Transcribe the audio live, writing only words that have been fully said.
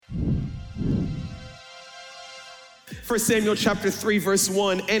1 Samuel chapter 3, verse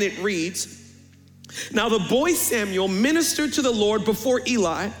 1, and it reads, "Now the boy Samuel ministered to the Lord before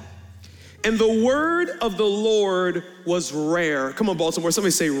Eli, and the word of the Lord was rare." Come on, Baltimore,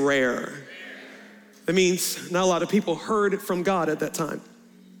 somebody say rare. That means not a lot of people heard from God at that time.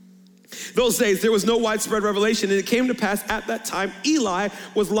 Those days, there was no widespread revelation, and it came to pass at that time, Eli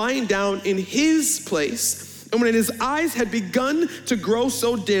was lying down in his place, and when his eyes had begun to grow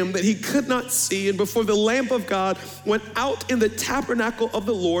so dim that he could not see, and before the lamp of God went out in the tabernacle of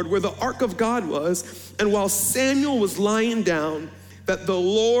the Lord where the ark of God was, and while Samuel was lying down, that the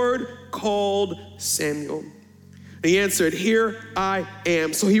Lord called Samuel. And he answered, "Here I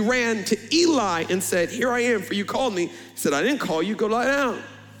am." So he ran to Eli and said, "Here I am, for you called me." He said, "I didn't call you, go lie down."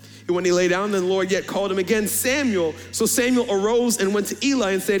 And when he lay down, then the Lord yet called him again, "Samuel." So Samuel arose and went to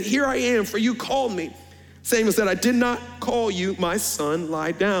Eli and said, "Here I am, for you called me." Samuel said, "I did not call you, my son,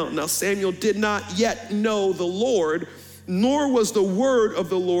 lie down." Now Samuel did not yet know the Lord, nor was the word of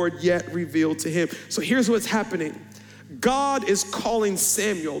the Lord yet revealed to him. So here's what's happening. God is calling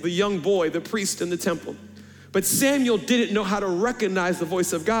Samuel, the young boy, the priest in the temple. But Samuel didn't know how to recognize the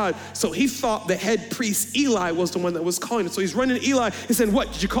voice of God, so he thought the head priest Eli was the one that was calling him. So he's running to Eli. He said,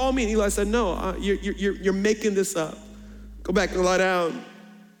 "What, did you call me?" And Eli said, "No, you're making this up. Go back and lie down."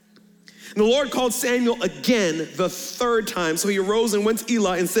 And the Lord called Samuel again the third time. So he arose and went to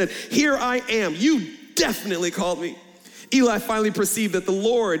Eli and said, "Here I am. You definitely called me." Eli finally perceived that the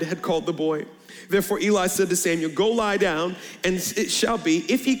Lord had called the boy. Therefore Eli said to Samuel, "Go lie down, and it shall be,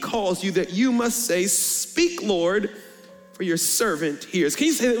 if he calls you, that you must say, 'Speak, Lord, for your servant hears.'" Can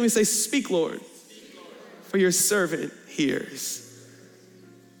you say that when we say, "Speak, Lord, for your servant hears"?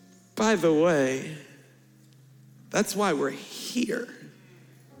 By the way, that's why we're here.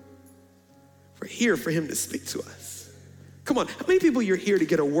 We're here for him to speak to us. Come on, how many people you're here to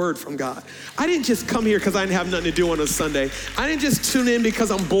get a word from God? I didn't just come here because I didn't have nothing to do on a Sunday. I didn't just tune in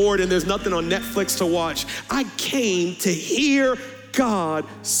because I'm bored and there's nothing on Netflix to watch. I came to hear God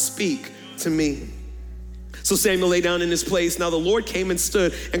speak to me. So Samuel lay down in his place. Now the Lord came and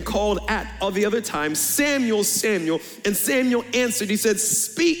stood and called at all the other time, "Samuel, Samuel." And Samuel answered, he said,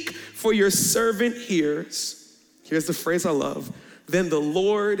 "Speak, for your servant hears." Here's the phrase I love. Then the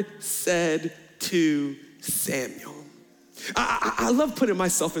Lord said to Samuel. I love putting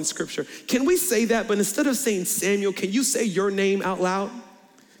myself in scripture. Can we say that, but instead of saying Samuel, can you say your name out loud?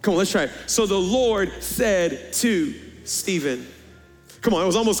 Come on, let's try it. So the Lord said to Stephen. Come on, it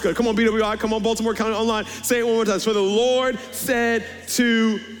was almost good. Come on, BWI, come on, Baltimore County Online. Say it one more time. So the Lord said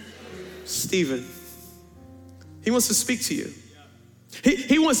to Stephen. He wants to speak to you.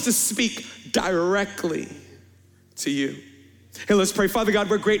 He wants to speak directly to you. Hey, let's pray. Father God,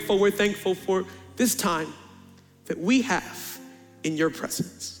 we're grateful, we're thankful for this time that we have in your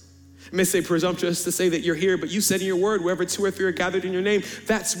presence. I may say presumptuous to say that you're here, but you said in your word, wherever 2 or 3 are gathered in your name,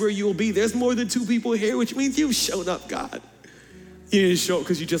 that's where you will be. There's more than 2 people here, which means you've showed up, God. You didn't show up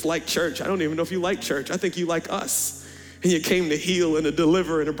because you just like church. I don't even know if you like church. I think you like us. And you came to heal and to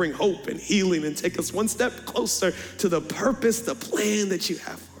deliver and to bring hope and healing and take us one step closer to the purpose, the plan that you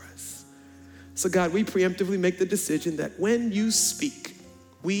have for us. So God, we preemptively make the decision that when you speak,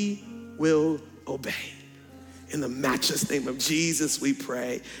 we will obey. In the matchless name of Jesus, we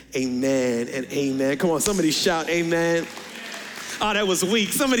pray, amen and amen. Come on, somebody shout amen. Oh, that was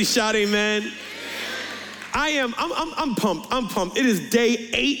weak. Somebody shout amen. I'm pumped. It is day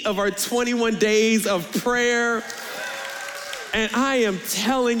 8 of our 21 days of prayer. And I am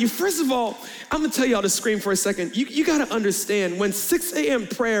telling you, first of all, I'm gonna tell y'all to scream for a second. You gotta understand, when 6 a.m.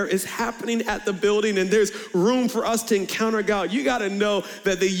 prayer is happening at the building and there's room for us to encounter God, you gotta know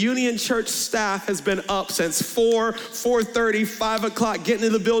that the Union Church staff has been up since 4:30, 5 o'clock, getting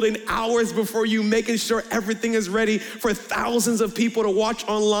in the building hours before you, making sure everything is ready for thousands of people to watch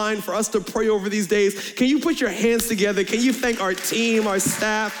online, for us to pray over these days. Can you put your hands together? Can you thank our team, our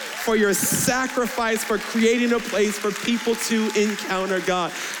staff, for your sacrifice, for creating a place for people to encounter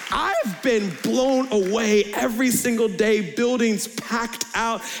God? I've been blown away every single day, buildings packed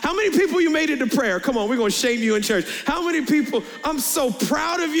out. How many people you made it to prayer? Come on, we're gonna shame you in church. How many people? I'm so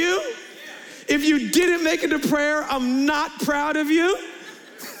proud of you. If you didn't make it to prayer, I'm not proud of you.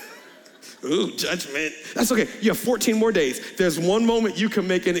 Ooh, judgment. That's okay. You have 14 more days. There's one moment you can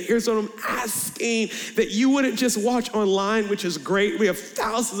make it. And here's what I'm asking, that you wouldn't just watch online, which is great. We have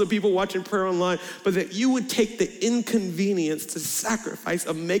thousands of people watching prayer online, but that you would take the inconvenience to sacrifice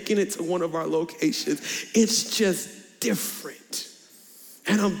of making it to one of our locations. It's just different.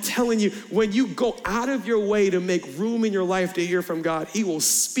 And I'm telling you, when you go out of your way to make room in your life to hear from God, he will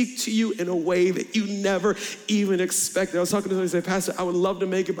speak to you in a way that you never even expected. I was talking to somebody and said, Pastor, I would love to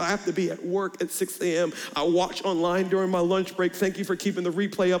make it, but I have to be at work at 6 a.m. I watch online during my lunch break. Thank you for keeping the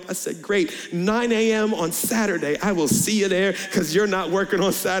replay up. I said, great. 9 a.m. on Saturday, I will see you there because you're not working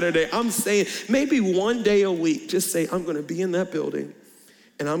on Saturday. I'm saying maybe one day a week, just say, I'm going to be in that building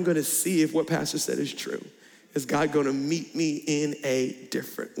and I'm going to see if what Pastor said is true. Is God going to meet me in a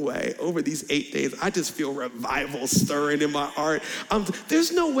different way? Over these 8 days, I just feel revival stirring in my heart.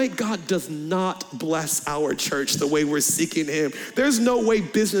 There's no way God does not bless our church the way we're seeking him. There's no way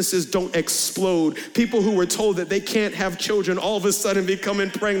businesses don't explode. People who were told that they can't have children all of a sudden becoming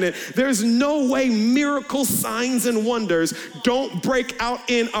pregnant. There's no way miracle signs and wonders don't break out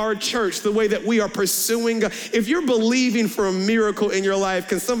in our church the way that we are pursuing God. If you're believing for a miracle in your life,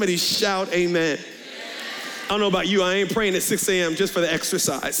 can somebody shout amen? I don't know about you, I ain't praying at 6 a.m. just for the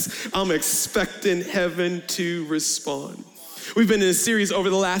exercise. I'm expecting heaven to respond. We've been in a series over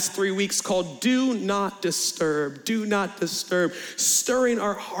the last 3 weeks called Do Not Disturb, Do Not Disturb, stirring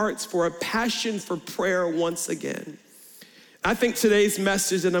our hearts for a passion for prayer once again. I think today's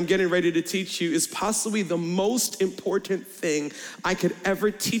message that I'm getting ready to teach you is possibly the most important thing I could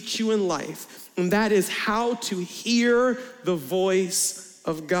ever teach you in life, and that is how to hear the voice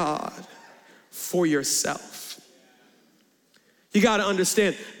of God for yourself. You gotta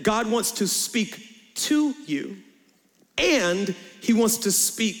understand, God wants to speak to you and he wants to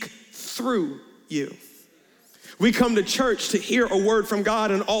speak through you. We come to church to hear a word from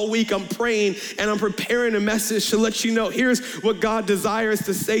God, and all week I'm praying and I'm preparing a message to let you know here's what God desires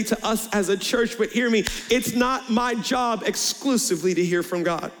to say to us as a church. But hear me, it's not my job exclusively to hear from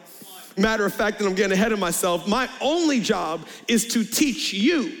God. Matter of fact, and I'm getting ahead of myself, my only job is to teach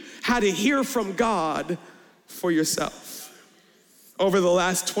you how to hear from God for yourself. Over the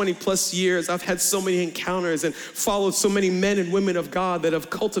last 20 plus years, I've had so many encounters and followed so many men and women of God that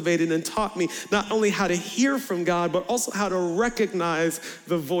have cultivated and taught me not only how to hear from God, but also how to recognize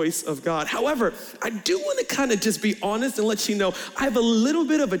the voice of God. However, I do want to kind of just be honest and let you know I have a little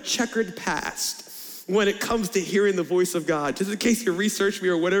bit of a checkered past when it comes to hearing the voice of God. Just in case you research me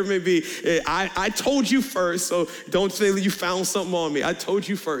or whatever it may be, I told you first, so don't say that you found something on me. I told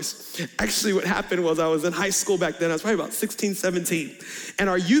you first. Actually, what happened was I was in high school back then. I was probably about 16, 17. And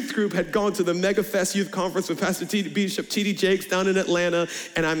our youth group had gone to the Mega Fest Youth Conference with Pastor Bishop T.D. Jakes down in Atlanta.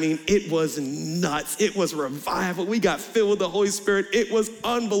 And I mean, it was nuts. It was revival. We got filled with the Holy Spirit. It was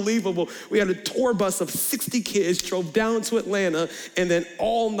unbelievable. We had a tour bus of 60 kids, drove down to Atlanta, and then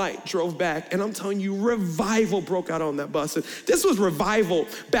all night drove back. And I'm telling you, revival broke out on that bus. And this was revival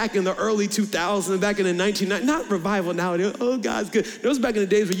back in the early 2000s, back in the 1990s. Not revival nowadays. Oh, God's good. It was back in the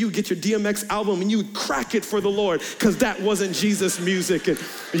days where you would get your DMX album and you would crack it for the Lord because that wasn't Jesus music. And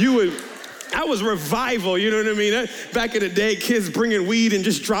that was revival, you know what I mean? Back in the day, kids bringing weed and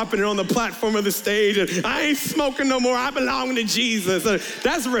just dropping it on the platform of the stage. And I ain't smoking no more. I belong to Jesus.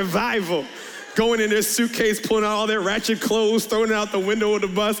 That's revival. Going in their suitcase, pulling out all their ratchet clothes, throwing it out the window of the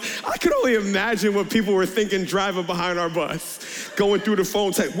bus. I could only imagine what people were thinking driving behind our bus. Going through the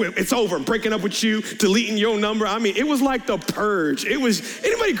phone, saying, it's over, I'm breaking up with you, deleting your number. I mean, it was like the purge.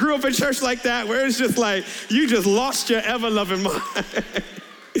 Anybody grew up in church like that, where it's just like, you just lost your ever-loving mind.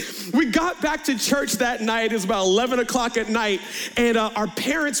 We got back to church that night. It was about 11 o'clock at night, and our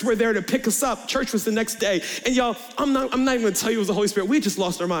parents were there to pick us up. Church was the next day. And y'all, I'm not even gonna tell you it was the Holy Spirit. We just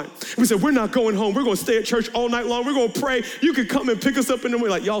lost our mind. We said, we're not going home. We're gonna stay at church all night long. We're gonna pray. You can come and pick us up. And then we're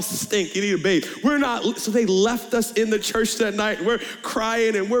like, y'all stink. You need a bath. We're not. So they left us in the church that night. We're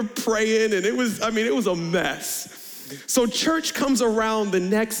crying and we're praying, and it was a mess. So church comes around the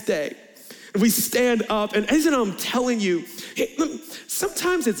next day. We stand up, and isn't I'm telling you,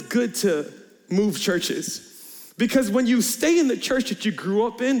 sometimes it's good to move churches because when you stay in the church that you grew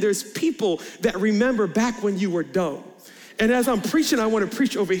up in, there's people that remember back when you were dumb. And as I'm preaching, I want to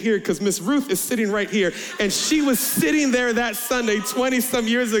preach over here because Miss Ruth is sitting right here, and she was sitting there that Sunday 20-some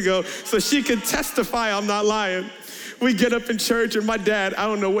years ago, so she could testify I'm not lying. We get up in church, and my dad, I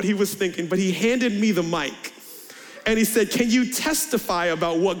don't know what he was thinking, but he handed me the mic. And he said, can you testify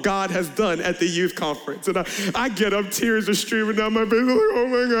about what God has done at the youth conference? And I get up, tears are streaming down my face. I'm like, oh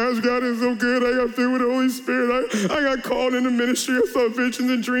my gosh, God is so good. I got filled with the Holy Spirit. I got called into ministry. I saw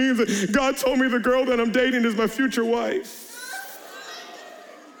visions and dreams. And God told me the girl that I'm dating is my future wife.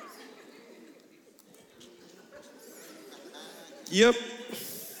 Yep,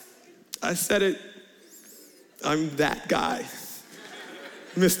 I said it. I'm that guy.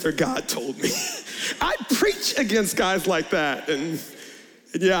 Mr. God told me. I preach against guys like that. And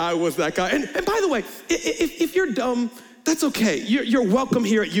yeah, I was that guy. And by the way, if you're dumb, that's okay. You're welcome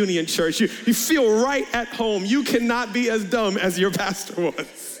here at Union Church. You feel right at home. You cannot be as dumb as your pastor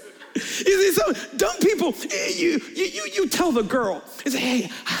was. You see, so dumb people, you tell the girl, you say,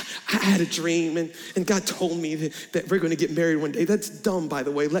 hey, I had a dream and God told me that we're going to get married one day. That's dumb, by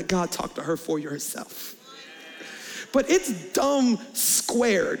the way. Let God talk to her for yourself. But it's dumb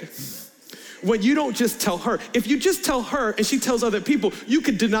squared when you don't just tell her. If you just tell her and she tells other people, you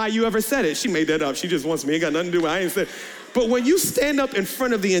could deny you ever said it. She made that up. She just wants me. It got nothing to do with it. I ain't said it. But when you stand up in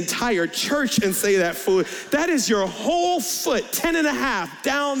front of the entire church and say that fool, that is your whole foot, 10 and a half,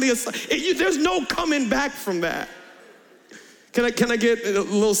 down the, there's no coming back from that. Can I get a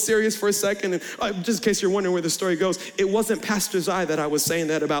little serious for a second? And just in case you're wondering where the story goes, it wasn't Pastor Zai that I was saying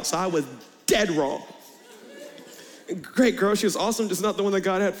that about, so I was dead wrong. Great girl, she was awesome, just not the one that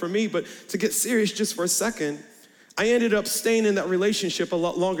God had for me. But to get serious just for a second, I ended up staying in that relationship a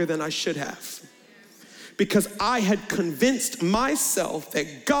lot longer than I should have. Because I had convinced myself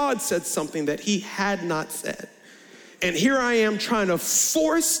that God said something that he had not said. And here I am trying to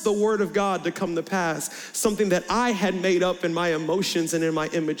force the word of God to come to pass, something that I had made up in my emotions and in my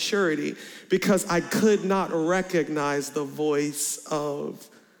immaturity, because I could not recognize the voice of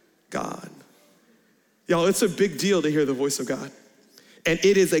God. Y'all, it's a big deal to hear the voice of God. And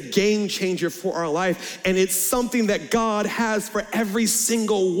it is a game changer for our life. And it's something that God has for every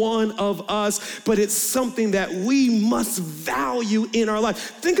single one of us, but it's something that we must value in our life.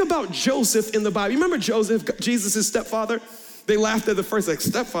 Think about Joseph in the Bible. You remember Joseph, Jesus' stepfather? They laughed at the first, like,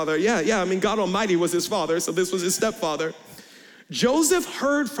 stepfather? Yeah, I mean, God Almighty was his father, so this was his stepfather. Joseph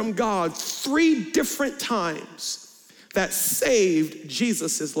heard from God 3 different times that saved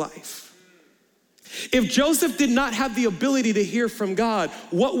Jesus' life. If Joseph did not have the ability to hear from God,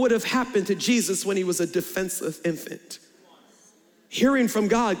 what would have happened to Jesus when he was a defenseless infant? Hearing from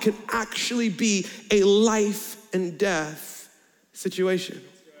God can actually be a life and death situation.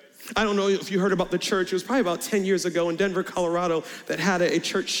 I don't know if you heard about the church. It was probably about 10 years ago in Denver, Colorado, that had a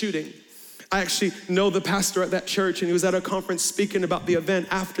church shooting. I actually know the pastor at that church, and he was at a conference speaking about the event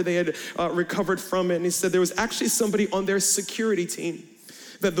after they had recovered from it. And he said there was actually somebody on their security team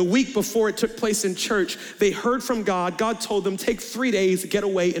that the week before it took place in church, they heard from God. God told them, take 3 days, get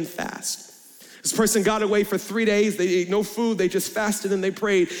away and fast. This person got away for 3 days. They ate no food. They just fasted and they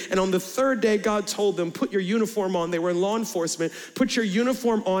prayed. And on the 3rd day, God told them, put your uniform on. They were in law enforcement. Put your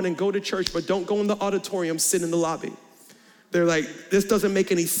uniform on and go to church, but don't go in the auditorium, sit in the lobby. They're like, this doesn't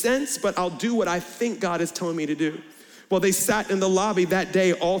make any sense, but I'll do what I think God is telling me to do. Well, they sat in the lobby that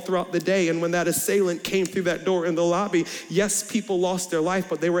day all throughout the day, and when that assailant came through that door in the lobby, yes, people lost their life,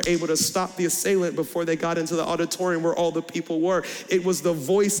 but they were able to stop the assailant before they got into the auditorium where all the people were. It was the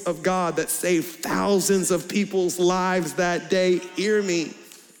voice of God that saved thousands of people's lives that day. Hear me.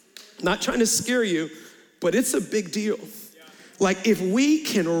 Not trying to scare you, but it's a big deal. Like, if we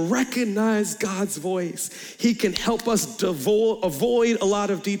can recognize God's voice, he can help us avoid a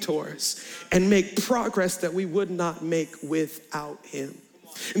lot of detours and make progress that we would not make without him.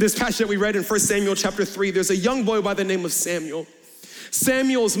 In this passage that we read in 1 Samuel chapter 3, there's a young boy by the name of Samuel.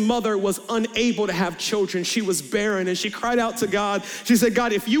 Samuel's mother was unable to have children. She was barren, and she cried out to God. She said,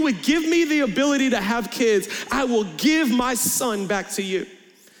 God, if you would give me the ability to have kids, I will give my son back to you.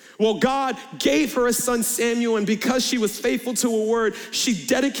 Well, God gave her a son, Samuel, and because she was faithful to her word, she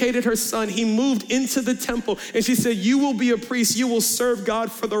dedicated her son. He moved into the temple, and she said, you will be a priest. You will serve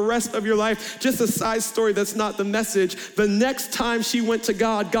God for the rest of your life. Just a side story, that's not the message. The next time she went to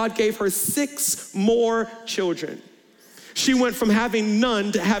God, God gave her 6 more children. She went from having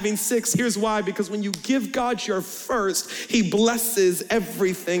none to having 6. Here's why, because when you give God your first, he blesses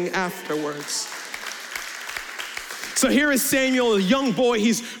everything afterwards. So here is Samuel, a young boy.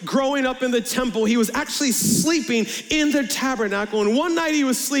 He's growing up in the temple. He was actually sleeping in the tabernacle. And one night he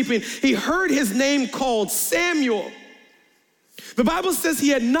was sleeping. He heard his name called Samuel. The Bible says he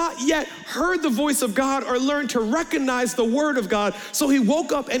had not yet heard the voice of God or learned to recognize the word of God. So he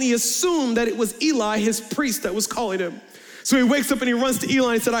woke up and he assumed that it was Eli, his priest, that was calling him. So he wakes up and he runs to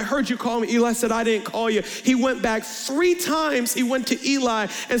Eli and said, I heard you call me. Eli said, I didn't call you. He went back 3 times. He went to Eli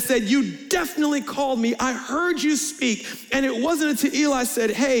and said, you definitely called me. I heard you speak. And it wasn't until Eli said,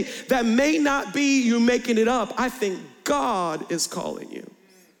 hey, that may not be you making it up. I think God is calling you.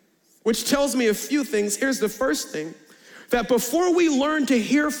 Which tells me a few things. Here's the first thing. That before we learn to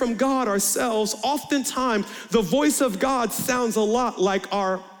hear from God ourselves, oftentimes the voice of God sounds a lot like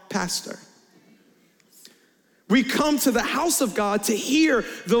our pastor. We come to the house of God to hear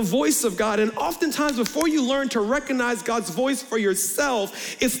the voice of God. And oftentimes before you learn to recognize God's voice for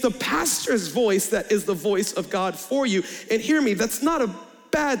yourself, it's the pastor's voice that is the voice of God for you. And hear me, that's not a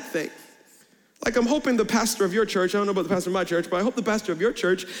bad thing. Like I'm hoping the pastor of your church, I don't know about the pastor of my church, but I hope the pastor of your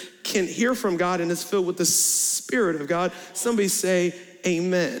church can hear from God and is filled with the Spirit of God. Somebody say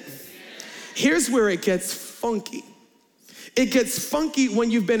amen. Here's where it gets funky. It gets funky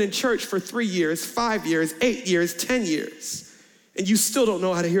when you've been in church for 3 years, 5 years, 8 years, 10 years, and you still don't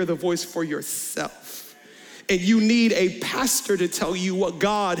know how to hear the voice for yourself. And you need a pastor to tell you what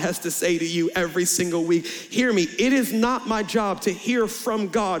God has to say to you every single week. Hear me, it is not my job to hear from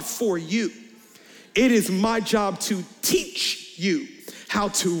God for you. It is my job to teach you how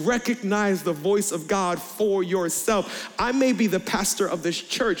to recognize the voice of God for yourself. I may be the pastor of this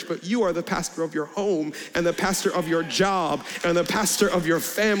church, but you are the pastor of your home and the pastor of your job and the pastor of your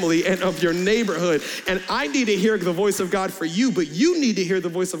family and of your neighborhood. And I need to hear the voice of God for you, but you need to hear the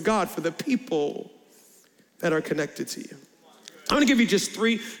voice of God for the people that are connected to you. I'm gonna give you just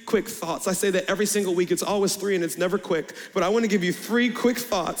 3 quick thoughts. I say that every single week, it's always 3 and it's never quick, but I wanna give you 3 quick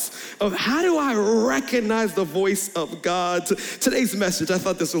thoughts of how do I recognize the voice of God. Today's message, I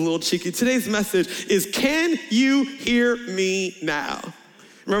thought this was a little cheeky. Today's message is, can you hear me now?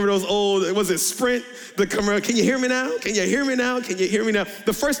 Remember those old, was it Sprint, the commercial, can you hear me now? Can you hear me now? Can you hear me now?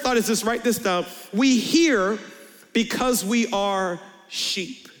 The first thought is just write this down. We hear because we are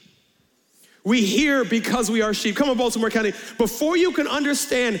sheep. We hear because we are sheep. Come on, Baltimore County. Before you can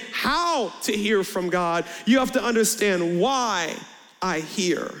understand how to hear from God, you have to understand why I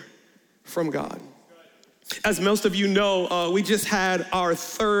hear from God. As most of you know, we just had our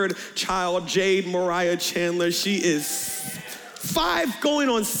 3rd child, Jade Mariah Chandler. She is 5 going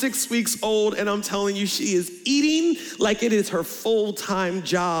on 6 weeks old, and I'm telling you, she is eating like it is her full-time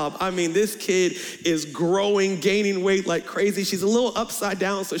job. I mean, this kid is growing, gaining weight like crazy. She's a little upside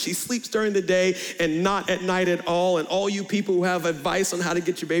down, so she sleeps during the day and not at night at all. And all you people who have advice on how to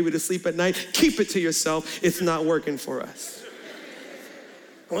get your baby to sleep at night, keep it to yourself. It's not working for us.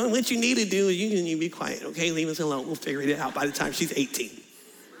 Well, what you need to do is you need to be quiet, okay? Leave us alone. We'll figure it out by the time she's 18.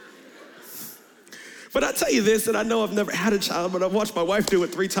 But I tell you this, and I know I've never had a child, but I've watched my wife do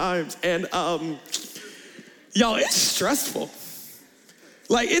it 3 times. And y'all, it's stressful.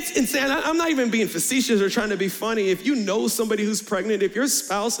 Like, it's insane. I'm not even being facetious or trying to be funny. If you know somebody who's pregnant, if your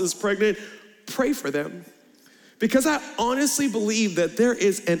spouse is pregnant, pray for them. Because I honestly believe that there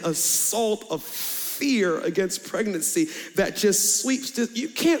is an assault of fear against pregnancy that just sweeps. You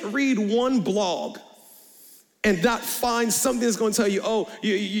can't read one blog and not find something that's gonna tell you, oh,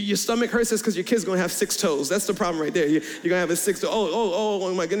 your stomach hurts, that's because your kid's gonna have 6 toes. That's the problem right there. You're gonna have a 6 toe.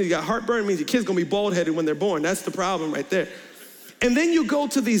 Oh my goodness, you got heartburn, it means your kid's gonna be bald-headed when they're born. That's the problem right there. And then you go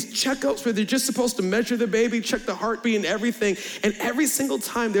to these checkups where they're just supposed to measure the baby, check the heartbeat and everything. And every single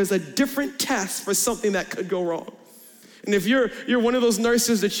time there's a different test for something that could go wrong. And if you're one of those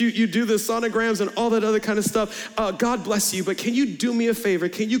nurses that you do the sonograms and all that other kind of stuff, God bless you, but can you do me a favor?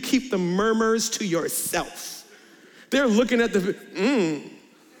 Can you keep the murmurs to yourself? They're looking at the, And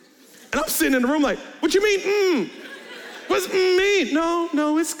I'm sitting in the room like, what you mean, What's mean?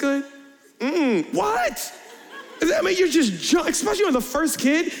 No, it's good. What? I mean, you're just, especially on the first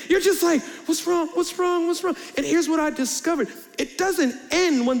kid, you're just like, what's wrong? And here's what I discovered. It doesn't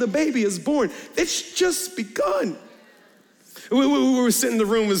end when the baby is born. It's just begun. We were sitting in the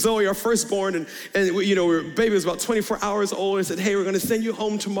room with Zoe, our firstborn, and baby was about 24 hours old, and said, hey, we're gonna send you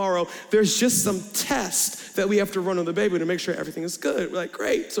home tomorrow. There's just some tests that we have to run on the baby to make sure everything is good. We're like,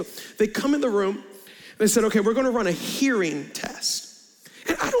 great. So they come in the room, and they said, okay, we're gonna run a hearing test.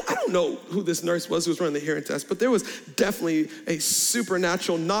 And I don't know who this nurse was who was running the hearing test, but there was definitely a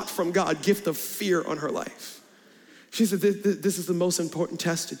supernatural, not from God, gift of fear on her life. She said, this is the most important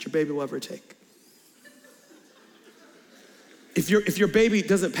test that your baby will ever take. If your baby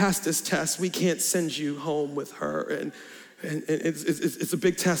doesn't pass this test, we can't send you home with her. And it's a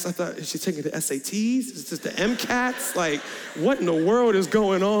big test. I thought, is she taking the SATs? Is this the MCATs? Like, what in the world is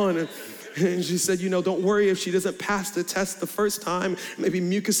going on? And she said, don't worry if she doesn't pass the test the first time. Maybe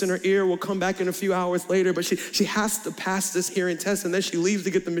mucus in her ear will come back in a few hours later, but she has to pass this hearing test, and then she leaves to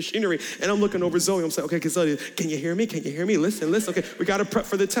get the machinery. And I'm looking over Zoe. I'm saying, okay, Zoe, can you hear me? Can you hear me? Listen. Okay, we got to prep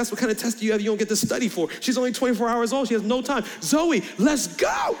for the test. What kind of test do you have you don't get to study for? She's only 24 hours old. She has no time. Zoe, let's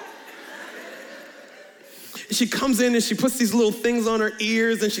go. She comes in and she puts these little things on her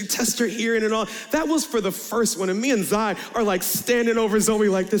ears and she tests her hearing and all. That was for the first one. And me and Zai are like standing over Zoe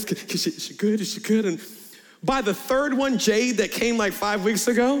like this. Is she good? Is she good? And by the 3rd one, Jade, that came like 5 weeks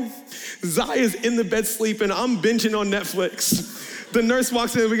ago, Zai is in the bed sleeping. I'm binging on Netflix. The nurse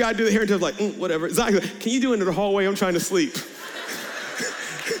walks in, we gotta do the hearing test. Like, whatever. Zai goes, can you do it in the hallway? I'm trying to sleep.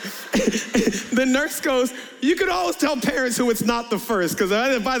 The nurse goes, you could always tell parents who it's not the first, because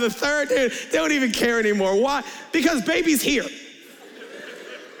by the 3rd, they don't even care anymore. Why? Because baby's here.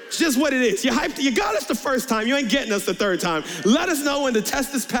 just what it is. You got us the first time. You ain't getting us the third time. Let us know when the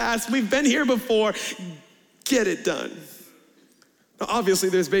test is passed. We've been here before. Get it done. Now, obviously,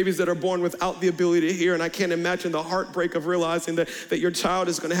 there's babies that are born without the ability to hear, and I can't imagine the heartbreak of realizing that your child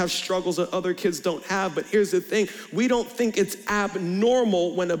is gonna have struggles that other kids don't have. But here's the thing, we don't think it's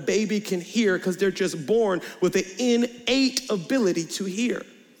abnormal when a baby can hear because they're just born with the innate ability to hear.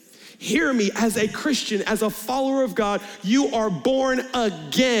 Hear me, as a Christian, as a follower of God, you are born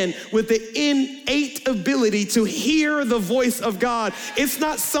again with the innate ability to hear the voice of God. It's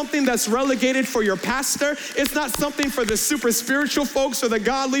not something that's relegated for your pastor. It's not something for the super spiritual folks or the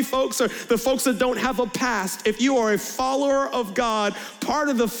godly folks or the folks that don't have a past. If you are a follower of God, part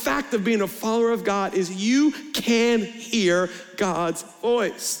of the fact of being a follower of God is you can hear God's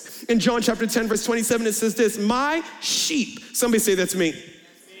voice. In John chapter 10, verse 27, it says this, my sheep, somebody say that's me.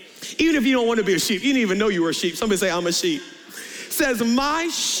 Even if you don't want to be a sheep, you didn't even know you were a sheep. Somebody say, I'm a sheep. Says, my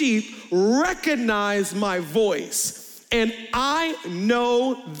sheep recognize my voice, and I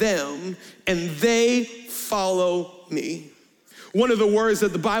know them, and they follow me. One of the words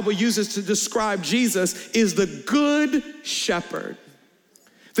that the Bible uses to describe Jesus is the good shepherd.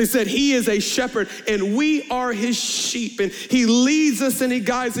 They said he is a shepherd and we are his sheep, and he leads us and he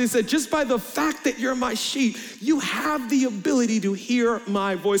guides us. He said, just by the fact that you're my sheep, you have the ability to hear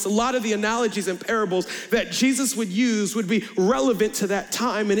my voice. A lot of the analogies and parables that Jesus would use would be relevant to that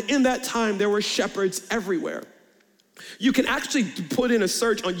time. And in that time, there were shepherds everywhere. You can actually put in a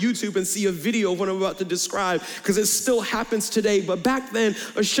search on YouTube and see a video of what I'm about to describe, because it still happens today. But back then,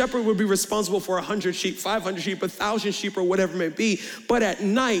 a shepherd would be responsible for 100 sheep, 500 sheep, 1,000 sheep, or whatever it may be. But at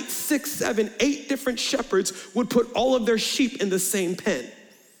night, 6, 7, 8 different shepherds would put all of their sheep in the same pen.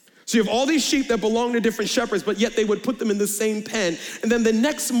 So you have all these sheep that belong to different shepherds, but yet they would put them in the same pen. And then the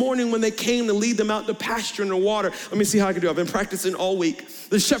next morning when they came to lead them out to pasture and the water, let me see how I can do it. I've been practicing all week.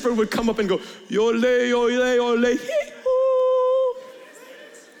 The shepherd would come up and go, yole, yole, yole, hee-hoo.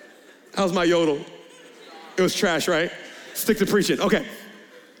 How's my yodel? It was trash, right? Stick to preaching, okay.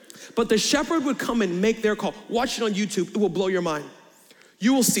 But the shepherd would come and make their call. Watch it on YouTube, it will blow your mind.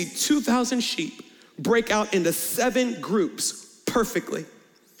 You will see 2,000 sheep break out into 7 groups perfectly,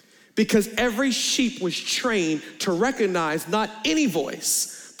 because every sheep was trained to recognize not any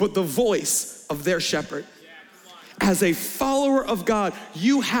voice, but the voice of their shepherd. As a follower of God,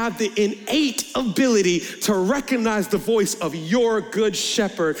 you have the innate ability to recognize the voice of your good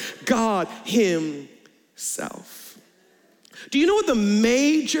shepherd, God himself. Do you know what the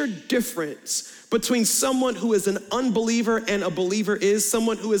major difference between someone who is an unbeliever and a believer is?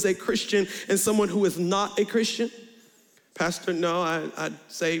 Someone who is a Christian and someone who is not a Christian? Pastor, no, I'd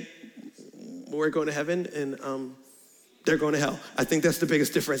say we're going to heaven and they're going to hell. I think that's the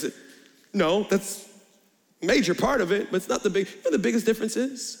biggest difference. No, that's a major part of it, but it's not the big. You know, the biggest difference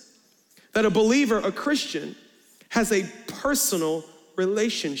is that a believer, a Christian, has a personal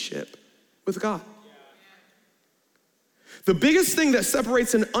relationship with God. The biggest thing that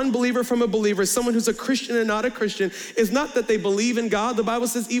separates an unbeliever from a believer, someone who's a Christian and not a Christian, is not that they believe in God. The Bible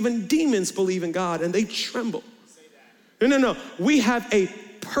says even demons believe in God and they tremble. No. We have a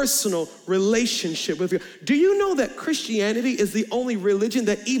personal relationship with God. Do you know that Christianity is the only religion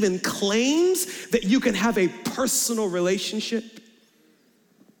that even claims that you can have a personal relationship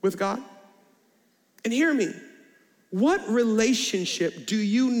with God? And hear me, what relationship do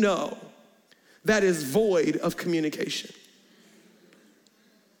you know that is void of communication?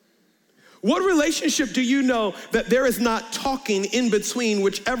 What relationship do you know that there is not talking in between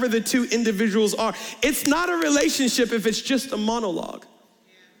whichever the two individuals are? It's not a relationship if it's just a monologue.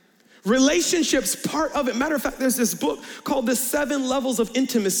 Relationships, part of it. Matter of fact, there's this book called The 7 Levels of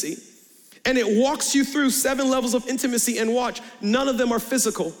Intimacy, and it walks you through 7 levels of intimacy, and watch, none of them are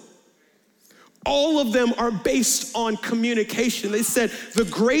physical. All of them are based on communication. They said the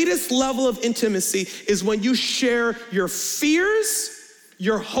greatest level of intimacy is when you share your fears,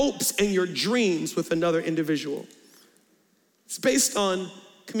 your hopes, and your dreams with another individual. It's based on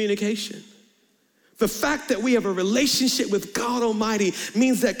communication. The fact that we have a relationship with God Almighty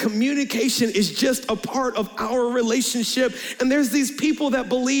means that communication is just a part of our relationship. And there's these people that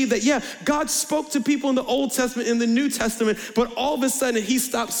believe that, yeah, God spoke to people in the Old Testament, in the New Testament, but all of a sudden he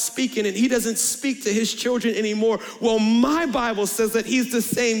stopped speaking and he doesn't speak to his children anymore. Well, my Bible says that he's the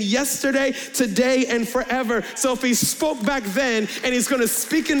same yesterday, today, and forever. So if he spoke back then and he's gonna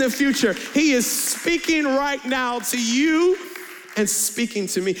speak in the future, he is speaking right now to you and speaking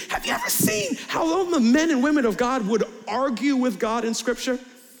to me. Have you ever seen how all the men and women of God would argue with God in Scripture?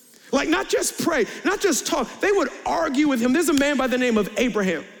 Like, not just pray, not just talk, they would argue with him. There's a man by the name of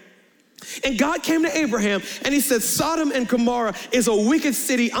Abraham. And God came to Abraham and he said, Sodom and Gomorrah is a wicked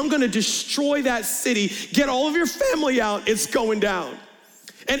city. I'm gonna destroy that city. Get all of your family out, it's going down.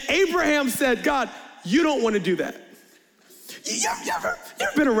 And Abraham said, God, you don't wanna do that. You ever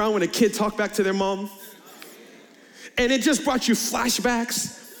been around when a kid talked back to their mom? And it just brought you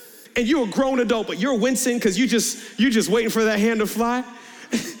flashbacks? And you're a grown adult, but you're wincing because you're just waiting for that hand to fly?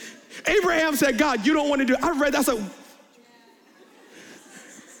 Abraham said, God, you don't wanna do it. I read that, I was like,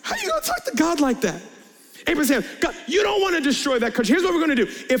 how you gonna talk to God like that? Abraham said, God, you don't wanna destroy that country. Here's what we're gonna do.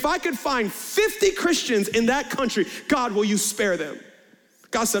 If I could find 50 Christians in that country, God, will you spare them?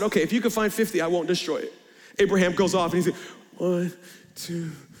 God said, okay, if you could find 50, I won't destroy it. Abraham goes off and he said, 1,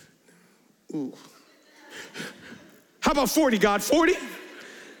 2, ooh. How about 40, God, 40?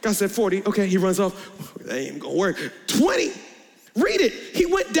 God said 40, okay, he runs off. That ain't gonna work. 20. Read it. He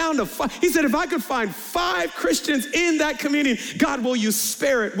went down to 5. He said, if I could find 5 Christians in that community, God, will you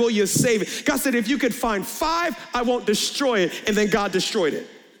spare it? Will you save it? God said, if you could find 5, I won't destroy it. And then God destroyed it,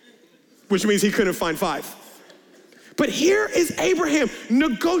 which means he couldn't find 5. But here is Abraham.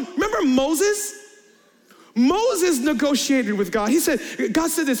 Remember Moses? Moses negotiated with God. God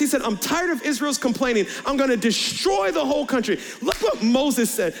said this. He said, I'm tired of Israel's complaining. I'm going to destroy the whole country. Look what Moses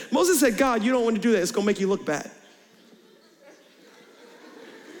said. Moses said, God, you don't want to do that. It's going to make you look bad.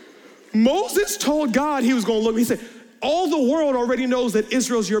 Moses told God he was going to look. He said, all the world already knows that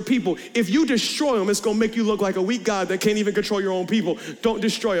Israel's your people. If you destroy them, it's going to make you look like a weak God that can't even control your own people. Don't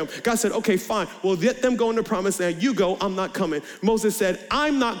destroy them. God said, okay, fine. We'll let them go in the promised land. You go, I'm not coming. Moses said,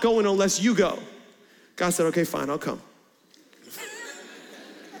 I'm not going unless you go. God said, okay, fine, I'll come.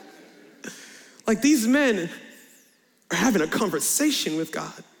 Like these men are having a conversation with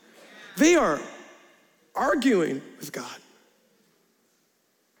God. They are arguing with God.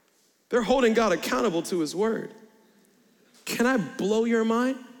 They're holding God accountable to his word. Can I blow your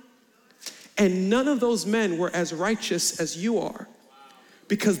mind? And none of those men were as righteous as you are,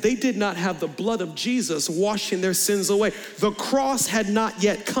 because they did not have the blood of Jesus washing their sins away. The cross had not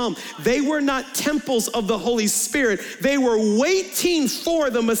yet come. They were not temples of the Holy Spirit. They were waiting for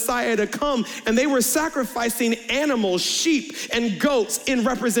the Messiah to come, and they were sacrificing animals, sheep, and goats in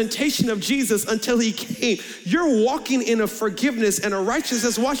representation of Jesus until he came. You're walking in a forgiveness and a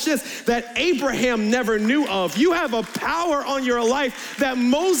righteousness, watch this, that Abraham never knew of. You have a power on your life that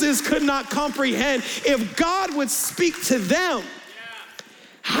Moses could not comprehend. If God would speak to them,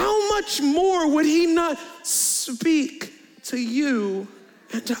 how much more would he not speak to you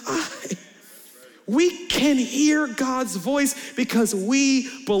and to I? We can hear God's voice because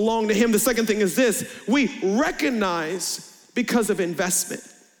we belong to him. The second thing is this: we recognize because of investment.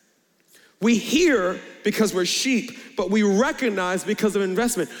 We hear because we're sheep, but we recognize because of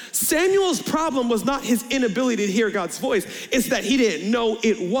investment. Samuel's problem was not his inability to hear God's voice. It's that he didn't know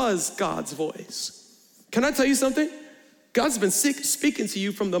it was God's voice. Can I tell you something? God's been speaking to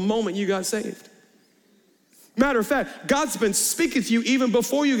you from the moment you got saved. Matter of fact, God's been speaking to you even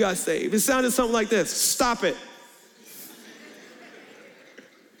before you got saved. It sounded something like this: stop it.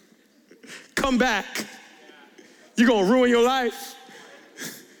 Come back. You're gonna ruin your life.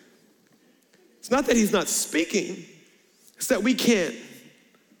 It's not that he's not speaking, it's that we can't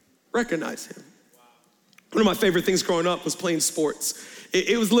recognize him. One of my favorite things growing up was playing sports.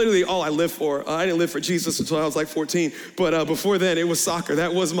 It was literally all I lived for. I didn't live for Jesus until I was like 14, but before then it was soccer.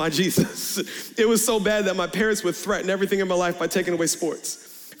 That was my Jesus. It was so bad that my parents would threaten everything in my life by taking away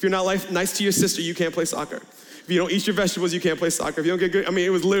sports. If you're not nice to your sister, you can't play soccer. If you don't eat your vegetables, you can't play soccer. If you don't get good, it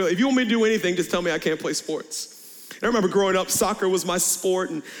was literally, if you want me to do anything, just tell me I can't play sports. And I remember growing up, soccer was my sport,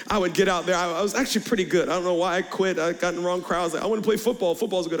 and I would get out there. I was actually pretty good. I don't know why I quit. I got in the wrong crowd. I was like, I want to play football.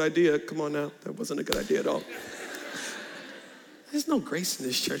 Football's a good idea. Come on now. That wasn't a good idea at all. There's no grace in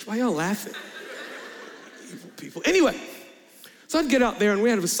this church. Why y'all laughing? Evil people. Anyway, so I'd get out there and we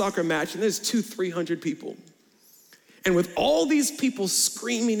had a soccer match, and there's 200-300 people. And with all these people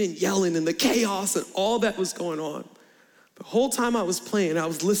screaming and yelling and the chaos and all that was going on, the whole time I was playing, I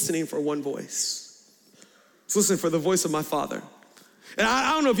was listening for one voice. I was listening for the voice of my father. And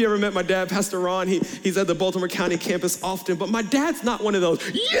I don't know if you ever met my dad, Pastor Ron. He's at the Baltimore County campus often, but my dad's not one of those,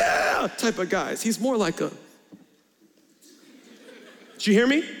 yeah, type of guys. He's more like a, did you hear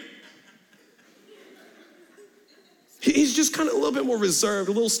me? He's just kind of a little bit more reserved,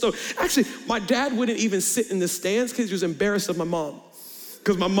 a little stoic. Actually, my dad wouldn't even sit in the stands because he was embarrassed of my mom.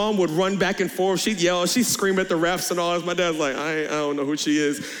 Because my mom would run back and forth. She'd yell, she'd scream at the refs and all this. My dad's like, I don't know who she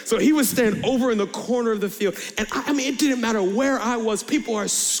is. So he would stand over in the corner of the field. And I mean, it didn't matter where I was. People are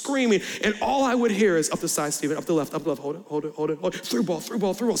screaming. And all I would hear is, up the side, Stephen, up the left, hold it. Through ball,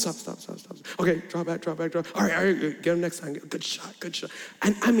 stop. Okay, draw back. All right, get him next time. Good shot.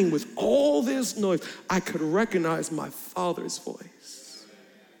 And I mean, with all this noise, I could recognize my father's voice.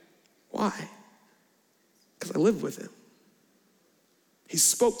 Why? Because I lived with him. He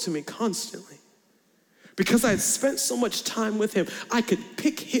spoke to me constantly. Because I had spent so much time with him, I could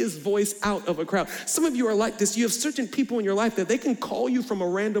pick his voice out of a crowd. Some of you are like this. You have certain people in your life that they can call you from a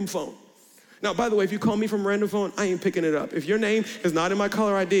random phone. Now, by the way, if you call me from a random phone, I ain't picking it up. If your name is not in my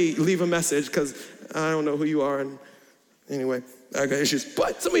caller ID, leave a message, because I don't know who you are. And anyway, I got issues.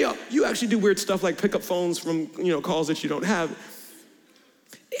 But some of y'all, you actually do weird stuff like pick up phones from calls that you don't have.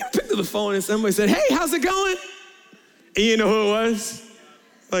 You ever picked up the phone and somebody said, hey, how's it going? And you know who it was?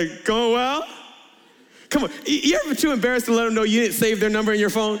 Like, going well? Come on, you ever too embarrassed to let them know you didn't save their number in your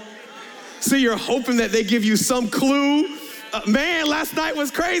phone? So you're hoping that they give you some clue. Man, last night was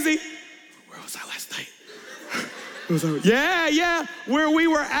crazy. Where was I last night? Yeah, where we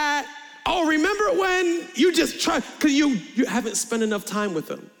were at. Oh, remember when you just tried, because you haven't spent enough time with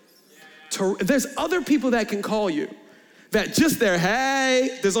them. There's other people that can call you, that just their,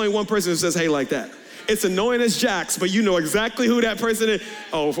 hey, there's only one person who says hey like that. It's annoying as jacks, but you know exactly who that person is.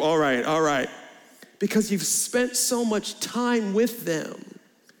 Oh, all right. Because you've spent so much time with them,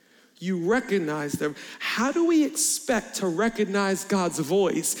 you recognize them. How do we expect to recognize God's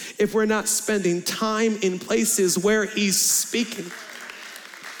voice if we're not spending time in places where he's speaking?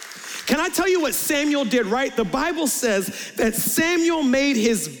 Can I tell you what Samuel did right? The Bible says that Samuel made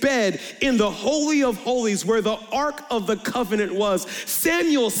his bed in the Holy of Holies where the Ark of the Covenant was.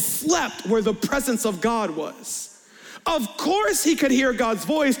 Samuel slept where the presence of God was. Of course he could hear God's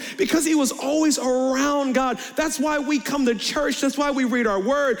voice because he was always around God. That's why we come to church. That's why we read our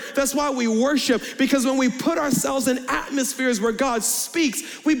word. That's why we worship. Because when we put ourselves in atmospheres where God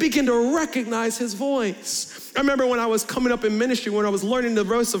speaks, we begin to recognize his voice. I remember when I was coming up in ministry, when I was learning the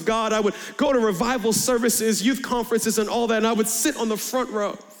voice of God, I would go to revival services, youth conferences and all that, and I would sit on the front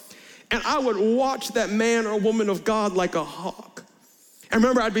row. And I would watch that man or woman of God like a hawk. I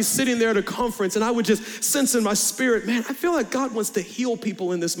remember I'd be sitting there at a conference and I would just sense in my spirit, man, I feel like God wants to heal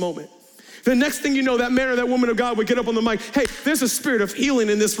people in this moment. The next thing you know, that man or that woman of God would get up on the mic. Hey, there's a spirit of healing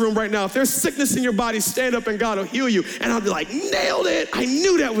in this room right now. If there's sickness in your body, stand up and God will heal you. And I'd be like, nailed it. I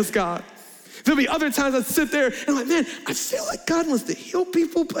knew that was God. There'll be other times I'd sit there and I'm like, man, I feel like God wants to heal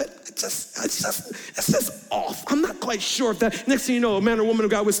people, but it's just off. I'm not quite sure if that. Next thing you know, a man or woman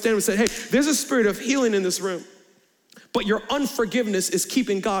of God would stand and say, hey, there's a spirit of healing in this room. But your unforgiveness is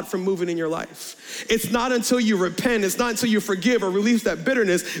keeping God from moving in your life. It's not until you repent, it's not until you forgive or release that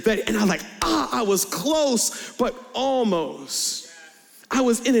bitterness and I'm like, I was close, but almost. I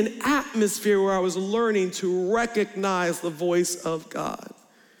was in an atmosphere where I was learning to recognize the voice of God.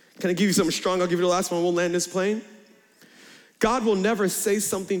 Can I give you something strong? I'll give you the last one. We'll land this plane. God will never say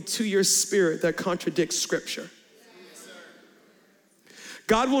something to your spirit that contradicts scripture.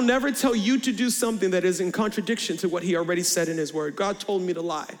 God will never tell you to do something that is in contradiction to what he already said in his word. God told me to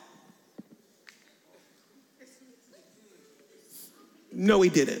lie. No, he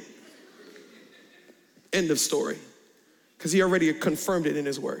didn't. End of story. Because he already confirmed it in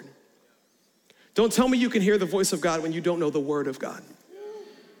his word. Don't tell me you can hear the voice of God when you don't know the word of God.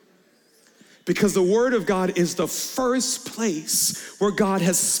 Because the word of God is the first place where God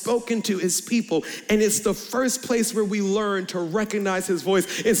has spoken to his people. And it's the first place where we learn to recognize his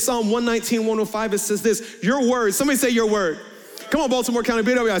voice. In Psalm 119, 105, it says this, your word. Somebody say your word. Come on, Baltimore County,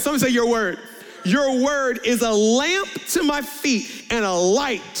 BWI. Somebody say your word. Your word is a lamp to my feet and a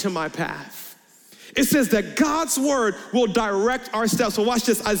light to my path. It says that God's word will direct our steps. So watch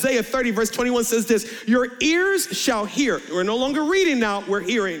this. Isaiah 30, verse 21 says this, your ears shall hear. We're no longer reading now, we're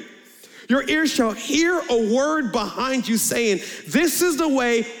hearing. Your ears shall hear a word behind you saying, this is the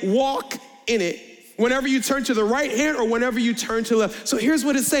way, walk in it. Whenever you turn to the right hand or whenever you turn to the left. So here's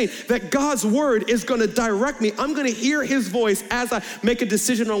what it's saying, that God's word is gonna direct me. I'm gonna hear his voice as I make a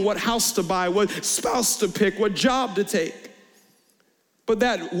decision on what house to buy, what spouse to pick, what job to take. But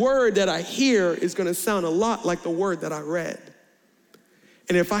that word that I hear is gonna sound a lot like the word that I read.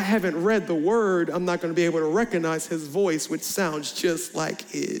 And if I haven't read the word, I'm not gonna be able to recognize his voice, which sounds just like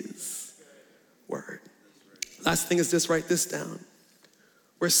his word. Last thing is this, write this down.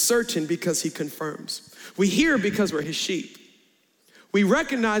 We're certain because he confirms. We hear because we're his sheep. We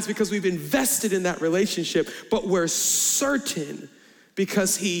recognize because we've invested in that relationship, but we're certain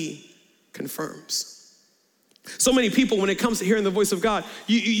because he confirms. So many people, when it comes to hearing the voice of God,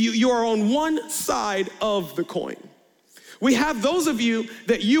 you are on one side of the coin. We have those of you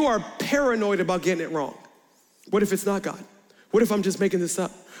that you are paranoid about getting it wrong. What if it's not God? What if I'm just making this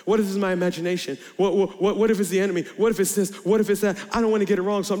up? What if it's my imagination? What if it's the enemy? What if it's this? What if it's that? I don't want to get it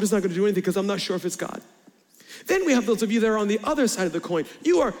wrong, so I'm just not going to do anything because I'm not sure if it's God. Then we have those of you that are on the other side of the coin.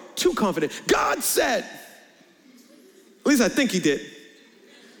 You are too confident. God said, at least I think he did.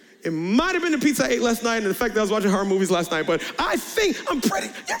 It might have been the pizza I ate last night and the fact that I was watching horror movies last night, but I'm pretty,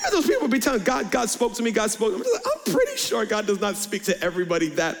 you remember those people be telling God spoke to me, God spoke. I'm pretty sure God does not speak to everybody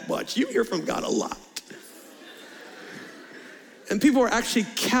that much. You hear from God a lot. And people are actually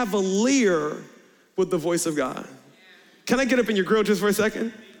cavalier with the voice of God. Can I get up in your grill just for a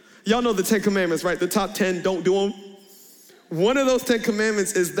second? Y'all know the 10 Commandments, right? The top 10, don't do them. One of those 10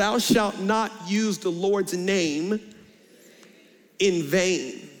 Commandments is thou shalt not use the Lord's name in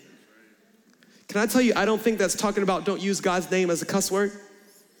vain. Can I tell you, I don't think that's talking about don't use God's name as a cuss word.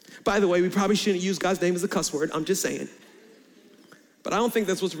 By the way, we probably shouldn't use God's name as a cuss word. I'm just saying. But I don't think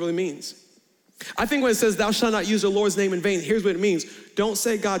that's what it really means. I think when it says thou shalt not use the Lord's name in vain, here's what it means. Don't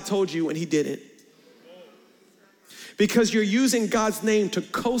say God told you when he didn't. Because you're using God's name to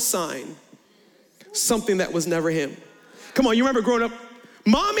co-sign something that was never him. Come on, you remember growing up,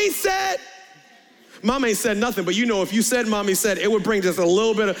 mommy said. Mom ain't said nothing, but you know if you said mommy said, it would bring just a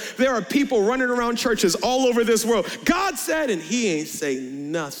little bit of, there are people running around churches all over this world. God said, and he ain't say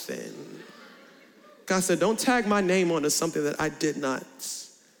nothing. God said, don't tag my name onto something that I did not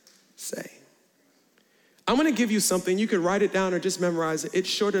say. I'm gonna give you something. You can write it down or just memorize it. It's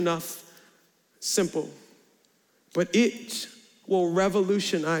short enough, simple, but it will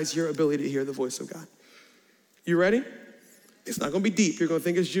revolutionize your ability to hear the voice of God. You ready? It's not gonna be deep. You're gonna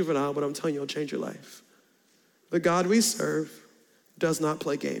think it's juvenile, but I'm telling you, it'll change your life. The God we serve does not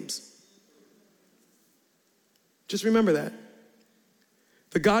play games. Just remember that.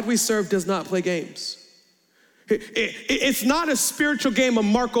 The God we serve does not play games. It's not a spiritual game of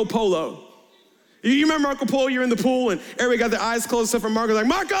Marco Polo. You remember Marco Polo? You're in the pool and everybody got their eyes closed except for Marco. Like,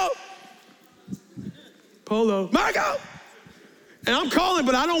 Marco! Polo. Marco! And I'm calling,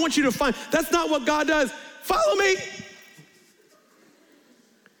 but I don't want you to find. That's not what God does. Follow me.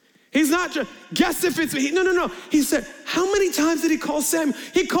 He's not just, guess if it's me. No. He said, how many times did he call Samuel?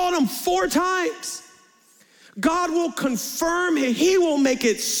 He called him 4 times. God will confirm it. He will make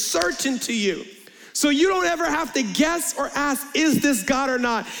it certain to you. So you don't ever have to guess or ask, is this God or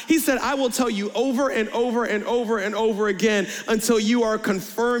not? He said, I will tell you over and over and over and over again until you are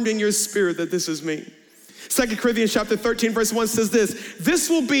confirmed in your spirit that this is me. 2 Corinthians chapter 13, verse 1 says this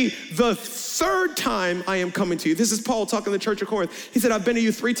will be the 3rd time I am coming to you. This is Paul talking to the church of Corinth. He said, I've been to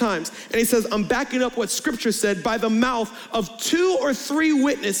you 3 times. And he says, I'm backing up what scripture said, by the mouth of 2 or 3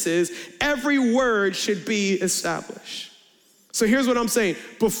 witnesses, every word should be established. So here's what I'm saying.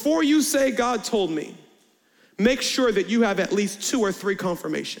 Before you say God told me, make sure that you have at least 2 or 3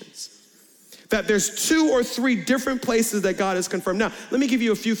 confirmations. That there's 2 or 3 different places that God has confirmed. Now, let me give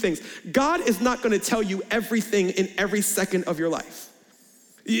you a few things. God is not gonna tell you everything in every second of your life.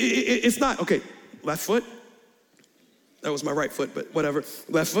 It's not, okay, left foot. That was my right foot, but whatever.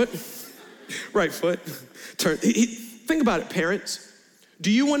 Left foot, right foot, turn. Think about it, parents.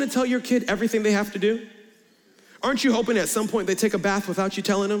 Do you wanna tell your kid everything they have to do? Aren't you hoping at some point they take a bath without you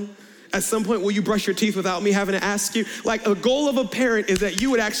telling them? At some point, will you brush your teeth without me having to ask you? Like, a goal of a parent is that you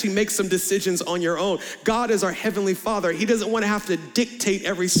would actually make some decisions on your own. God is our heavenly Father. He doesn't want to have to dictate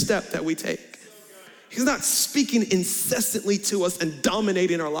every step that we take. He's not speaking incessantly to us and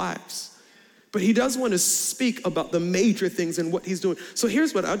dominating our lives. But he does want to speak about the major things and what he's doing. So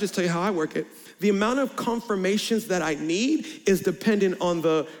here's what, I'll just tell you how I work it. The amount of confirmations that I need is dependent on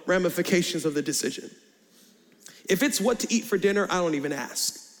the ramifications of the decision. If it's what to eat for dinner, I don't even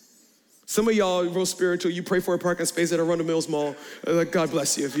ask. Some of y'all real spiritual, you pray for a parking space at Arundel Mills Mall. Like, God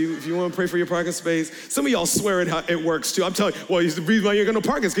bless you. If you want to pray for your parking space. Some of y'all swear it works too. I'm telling you, well, the reason why you're going to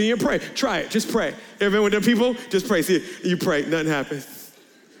park is because you didn't pray. Try it, just pray. Ever been with them people? Just pray. See, you pray, nothing happens.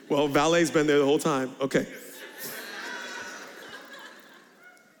 Well, valet's been there the whole time. Okay.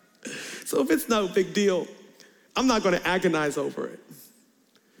 So if it's no big deal, I'm not going to agonize over it.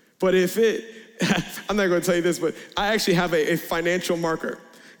 But if I'm not going to tell you this, but I actually have a financial marker.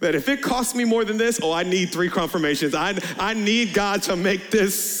 That if it costs me more than this, I need 3 confirmations. I need God to make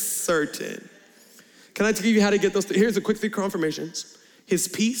this certain. Can I tell you how to get those? Here's a quick 3 confirmations. His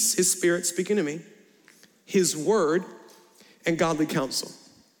peace, his spirit speaking to me, his word, and godly counsel.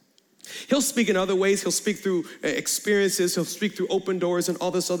 He'll speak in other ways. He'll speak through experiences. He'll speak through open doors and all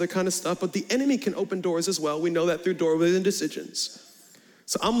this other kind of stuff. But the enemy can open doors as well. We know that through doorways and decisions.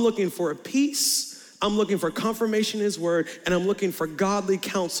 So I'm looking for a peace. I'm looking for confirmation in his word, and I'm looking for godly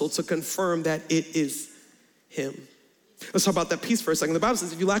counsel to confirm that it is him. Let's talk about that peace for a second. The Bible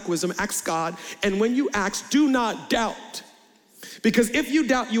says if you lack wisdom, ask God, and when you ask, do not doubt. Because if you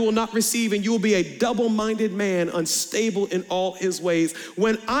doubt, you will not receive, and you will be a double-minded man, unstable in all his ways.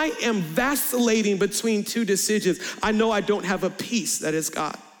 When I am vacillating between two decisions, I know I don't have a peace that is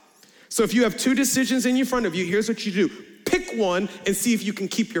God. So if you have two decisions in front of you, here's what you do. Pick one and see if you can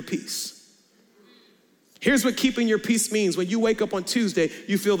keep your peace. Here's what keeping your peace means. When you wake up on Tuesday,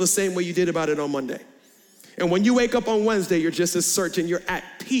 you feel the same way you did about it on Monday. And when you wake up on Wednesday, you're just as certain, you're at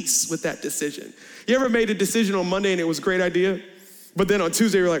peace with that decision. You ever made a decision on Monday and it was a great idea? But then on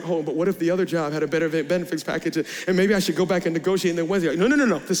Tuesday, you're like, oh, but what if the other job had a better benefits package? And maybe I should go back and negotiate. And then Wednesday, like,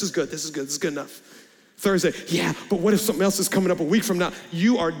 no, this is good, this is good enough. Thursday, yeah, but what if something else is coming up a week from now?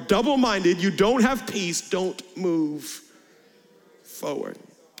 You are double-minded, you don't have peace, don't move forward.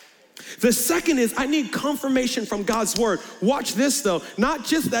 The second is I need confirmation from God's word. Watch this though, not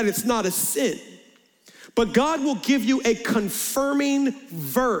just that it's not a sin, but God will give you a confirming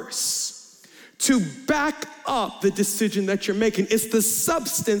verse to back up the decision that you're making. It's the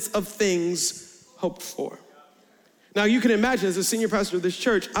substance of things hoped for. Now you can imagine as a senior pastor of this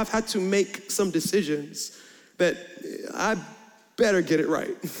church, I've had to make some decisions that I better get it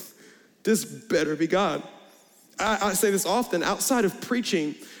right. This better be God. I say this often, outside of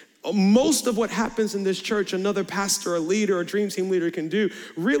preaching, most of what happens in this church, another pastor, a leader, a dream team leader can do.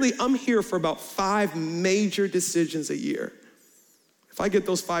 Really, I'm here for about 5 major decisions a year. If I get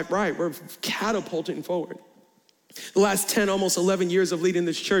those 5 right, we're catapulting forward. The last 10, almost 11 years of leading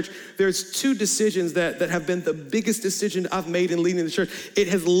this church, there's 2 decisions that have been the biggest decision I've made in leading the church. It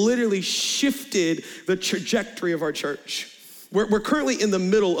has literally shifted the trajectory of our church. We're currently in the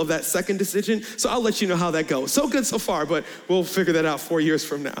middle of that second decision, so I'll let you know how that goes. So good so far, but we'll figure that out 4 years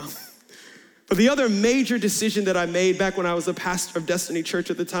from now. But the other major decision that I made back when I was a pastor of Destiny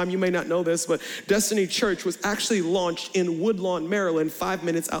Church at the time, you may not know this, but Destiny Church was actually launched in Woodlawn, Maryland, 5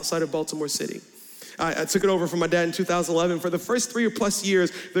 minutes outside of Baltimore City. I took it over from my dad in 2011. For the first 3+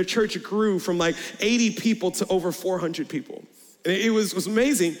 years, the church grew from like 80 people to over 400 people. And it was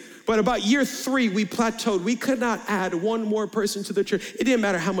amazing. But about year 3, we plateaued. We could not add one more person to the church. It didn't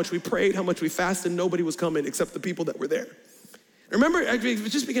matter how much we prayed, how much we fasted, nobody was coming except the people that were there. Remember, I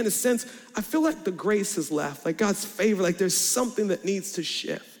just began to sense, I feel like the grace has left, like God's favor, like there's something that needs to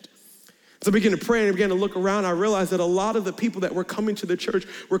shift. So I began to pray and I began to look around. I realized that a lot of the people that were coming to the church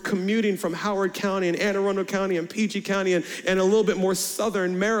were commuting from Howard County and Anne Arundel County and PG County and a little bit more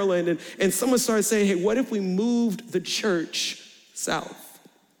southern Maryland. And someone started saying, hey, what if we moved the church south?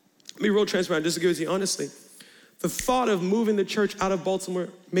 Let me be real transparent, just to give it to you honestly. The thought of moving the church out of Baltimore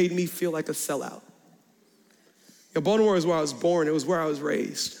made me feel like a sellout. Baltimore is where I was born. It was where I was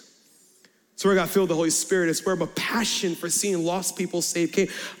raised. It's where I got filled with the Holy Spirit. It's where my passion for seeing lost people saved came.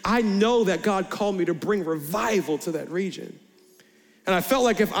 I know that God called me to bring revival to that region. And I felt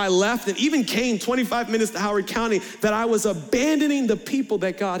like if I left and even came 25 minutes to Howard County, that I was abandoning the people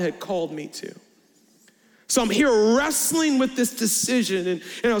that God had called me to. So I'm here wrestling with this decision.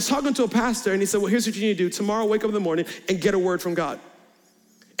 And I was talking to a pastor and he said, well, here's what you need to do. Tomorrow, wake up in the morning and get a word from God.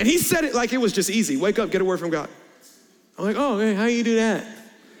 And he said it like it was just easy. Wake up, get a word from God. I'm like, oh, hey, how you do that?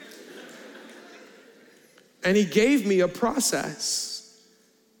 And he gave me a process.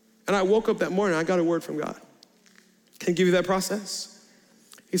 And I woke up that morning, I got a word from God. Can I give you that process?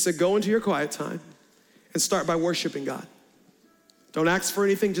 He said, go into your quiet time and start by worshiping God. Don't ask for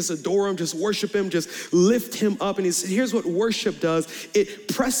anything, just adore him, just worship him, just lift him up. And he said, here's what worship does. It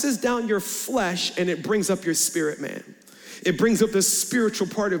presses down your flesh and it brings up your spirit, man. It brings up the spiritual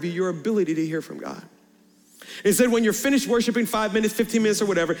part of you, your ability to hear from God. He said, when you're finished worshiping 5 minutes, 15 minutes or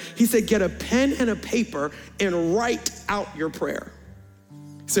whatever, he said, get a pen and a paper and write out your prayer.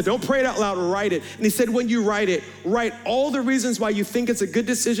 He said, don't pray it out loud, write it. And he said, when you write it, write all the reasons why you think it's a good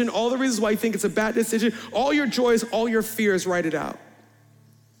decision, all the reasons why you think it's a bad decision, all your joys, all your fears, write it out.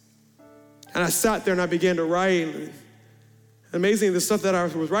 And I sat there and I began to write. And amazing, the stuff that I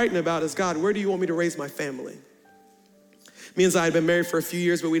was writing about is, God, where do you want me to raise my family? Me and Zai had been married for a few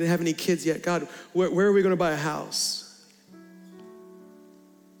years, but we didn't have any kids yet. God, where are we going to buy a house?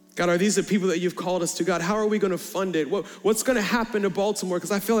 God, are these the people that you've called us to? God, how are we going to fund it? What's going to happen to Baltimore?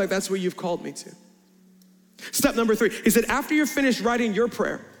 Because I feel like that's where you've called me to. Step number 3, he said, after you're finished writing your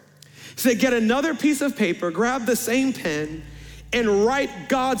prayer, he said, get another piece of paper, grab the same pen, and write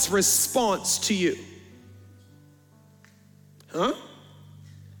God's response to you. Huh?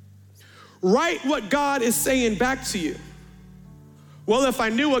 Write what God is saying back to you. Well, if I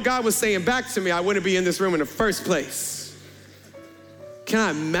knew what God was saying back to me, I wouldn't be in this room in the first place. Can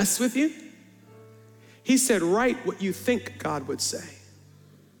I mess with you? He said, write what you think God would say.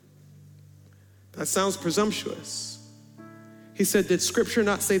 That sounds presumptuous. He said, did Scripture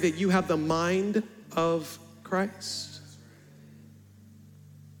not say that you have the mind of Christ?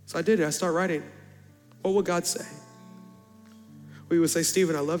 So I did it. I started writing. What would God say? We would say,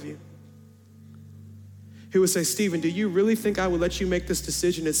 Stephen, I love you. He would say, Stephen, do you really think I would let you make this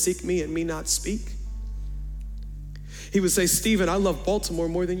decision and seek me and me not speak? He would say, Stephen, I love Baltimore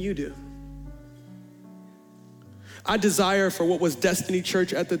more than you do. I desire for what was Destiny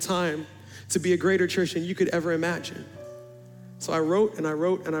Church at the time to be a greater church than you could ever imagine. So I wrote and I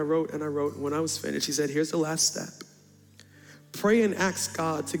wrote and I wrote and I wrote. When I was finished, he said, here's the last step. Pray and ask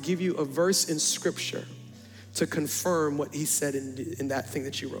God to give you a verse in Scripture to confirm what he said in that thing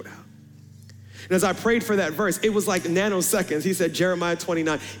that you wrote out. And as I prayed for that verse, it was like nanoseconds. He said, Jeremiah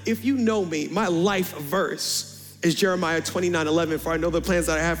 29. If you know me, my life verse is Jeremiah 29:11. For I know the plans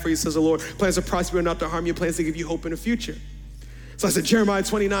that I have for you, says the Lord. Plans to prosper and not to harm you, plans to give you hope in the future. So I said, Jeremiah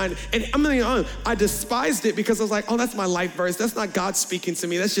 29. And I'm being honest, I despised it because I was like, oh, that's my life verse. That's not God speaking to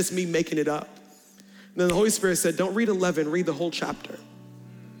me. That's just me making it up. And then the Holy Spirit said, don't read 11, read the whole chapter.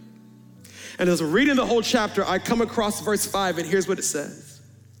 And as I'm reading the whole chapter, I come across verse 5, and here's what it says.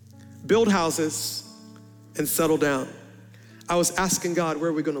 Build houses and settle down. I was asking God,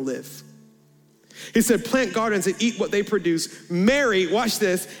 where are we gonna live? He said, plant gardens and eat what they produce. Marry, watch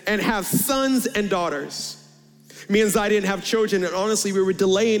this, and have sons and daughters. Me and Zai didn't have children, and honestly, we were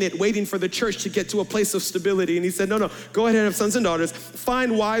delaying it, waiting for the church to get to a place of stability. And he said, no, go ahead and have sons and daughters.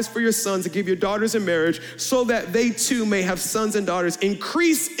 Find wives for your sons and give your daughters in marriage so that they too may have sons and daughters.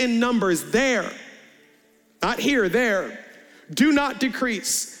 Increase in numbers there, not here, there. Do not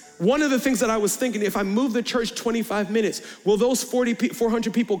decrease. One of the things that I was thinking, if I move the church 25 minutes, will those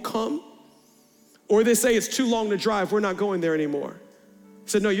 400 people come? Or they say it's too long to drive, we're not going there anymore. He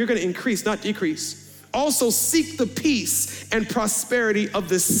said, no, you're gonna increase, not decrease. Also seek the peace and prosperity of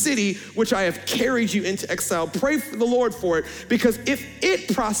the city which I have carried you into exile. Pray for the Lord for it, because if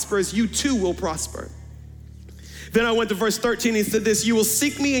it prospers, you too will prosper. Then I went to verse 13, he said this, you will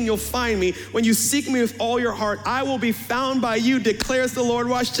seek me and you'll find me. When you seek me with all your heart, I will be found by you, declares the Lord,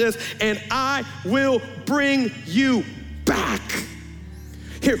 watch this, and I will bring you back.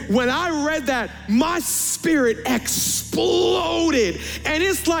 Here, when I read that, my spirit exploded. And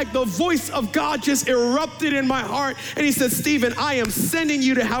it's like the voice of God just erupted in my heart. And he said, Stephen, I am sending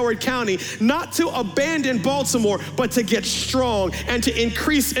you to Howard County, not to abandon Baltimore, but to get strong and to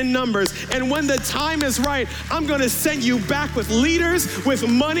increase in numbers. And when the time is right, I'm gonna send you back with leaders, with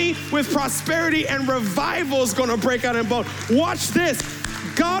money, with prosperity, and revival is gonna break out in Baltimore. Watch this.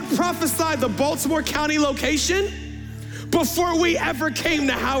 God prophesied the Baltimore County location before we ever came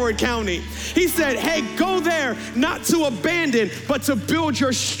to Howard County. He said, hey, go there, not to abandon, but to build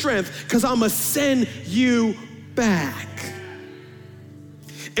your strength, because I'm gonna send you back.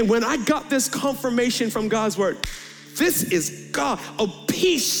 And when I got this confirmation from God's word, this is God, a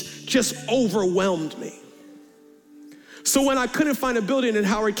peace just overwhelmed me. So when I couldn't find a building in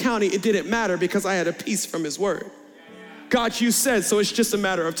Howard County, it didn't matter because I had a peace from his word. God, you said, so it's just a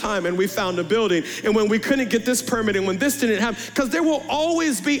matter of time, and we found a building. And when we couldn't get this permit, and when this didn't happen, because there will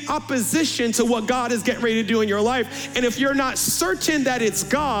always be opposition to what God is getting ready to do in your life. And if you're not certain that it's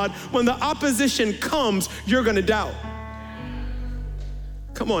God, when the opposition comes, you're gonna doubt.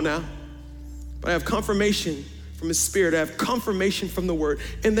 Come on now. But I have confirmation from his spirit. I have confirmation from the word,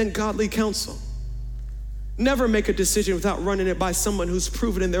 and then godly counsel. Never make a decision without running it by someone who's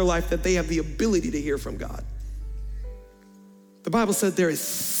proven in their life that they have the ability to hear from God. The Bible said there is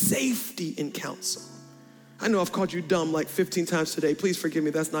safety in counsel. I know I've called you dumb like 15 times today. Please forgive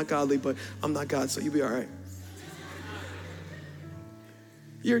me, that's not godly, but I'm not God, so you'll be all right.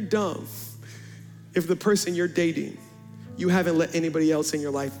 You're dumb if the person you're dating, you haven't let anybody else in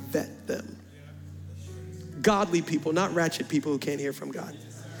your life vet them. Godly people, not ratchet people who can't hear from God.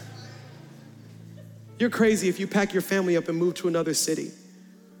 You're crazy if you pack your family up and move to another city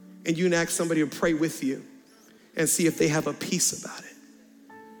and you ask somebody to pray with you and see if they have a peace about it.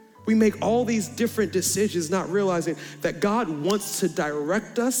 We make all these different decisions not realizing that God wants to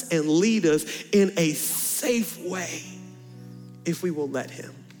direct us and lead us in a safe way if we will let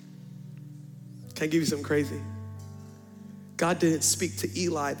him. Can I give you something crazy? God didn't speak to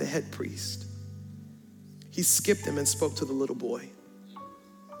Eli, the head priest. He skipped him and spoke to the little boy.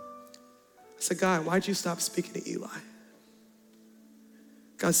 I said, God, why'd you stop speaking to Eli?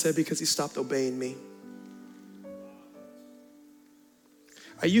 God said, because he stopped obeying me.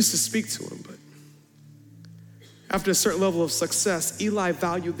 I used to speak to him, but after a certain level of success, Eli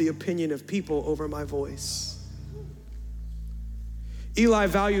valued the opinion of people over my voice. Eli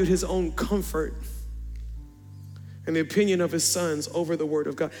valued his own comfort and the opinion of his sons over the word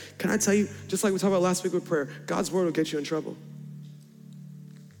of God. Can I tell you, just like we talked about last week with prayer, God's word will get you in trouble.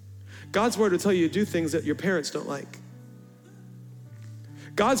 God's word will tell you to do things that your parents don't like.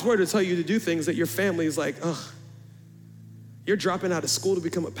 God's word will tell you to do things that your family is like, ugh, you're dropping out of school to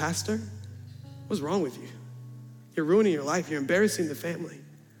become a pastor? What's wrong with you? You're ruining your life. You're embarrassing the family.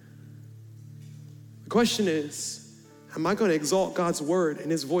 The question is, am I going to exalt God's word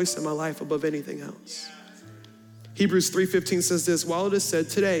and his voice in my life above anything else? Hebrews 3:15 says this, while it is said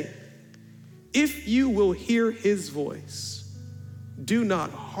today, if you will hear his voice, do not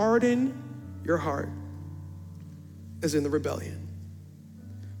harden your heart as in the rebellion.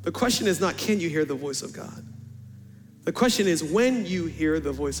 The question is not, can you hear the voice of God? The question is, when you hear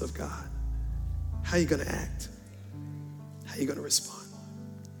the voice of God, how are you going to act? How are you going to respond?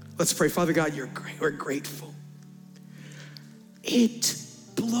 Let's pray. Father God, you're great. We're grateful. It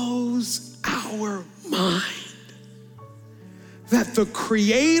blows our mind that the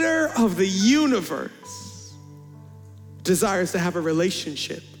creator of the universe desires to have a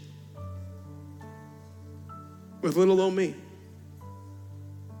relationship with little old me.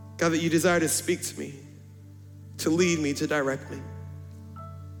 God, that you desire to speak to me, to lead me, to direct me.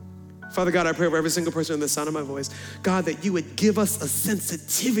 Father God, I pray for every single person in the sound of my voice, God, that you would give us a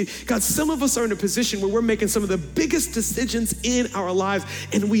sensitivity. God, some of us are in a position where we're making some of the biggest decisions in our lives,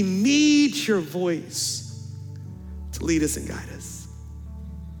 and we need your voice to lead us and guide us.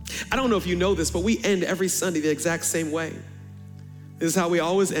 I don't know if you know this, but we end every Sunday the exact same way. This is how we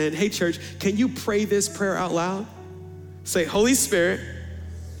always end. Hey, church, can you pray this prayer out loud? Say, Holy Spirit,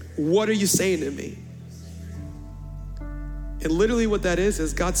 what are you saying to me? And literally what that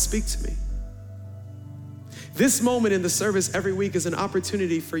is God, speak to me. This moment in the service every week is an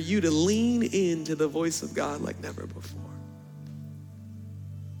opportunity for you to lean into the voice of God like never before.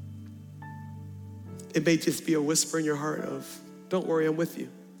 It may just be a whisper in your heart of, don't worry, I'm with you.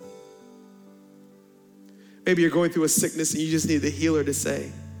 Maybe you're going through a sickness and you just need the healer to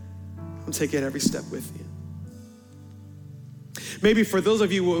say, I'm taking every step with you. Maybe for those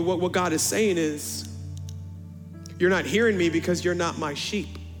of you, what God is saying is, you're not hearing me because you're not my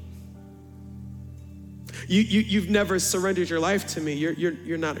sheep. You've never surrendered your life to me.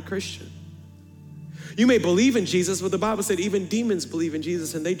 You're not a Christian. You may believe in Jesus, but the Bible said even demons believe in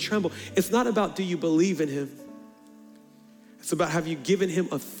Jesus and they tremble. It's not about do you believe in him. It's about have you given him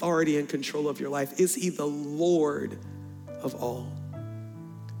authority and control of your life? Is he the Lord of all?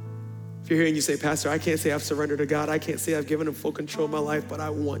 If you're here and you say, Pastor, I can't say I've surrendered to God. I can't say I've given him full control of my life, but I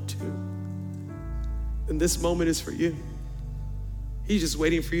want to. And this moment is for you. He's just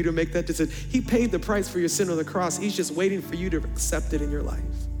waiting for you to make that decision. He paid the price for your sin on the cross. He's just waiting for you to accept it in your life.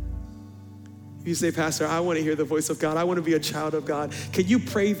 If you say, Pastor, I want to hear the voice of God. I want to be a child of God. Can you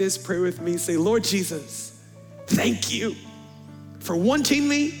pray this prayer with me? Say, Lord Jesus, thank you for wanting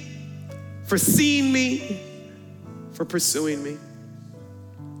me, for seeing me, for pursuing me.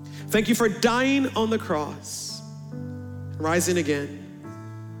 Thank you for dying on the cross, rising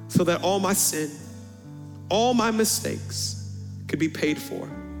again, so that all my sin, all my mistakes could be paid for.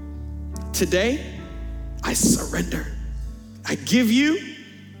 Today, I surrender. I give you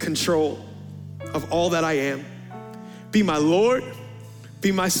control of all that I am. Be my Lord,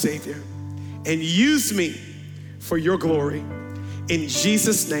 be my Savior, and use me for your glory. In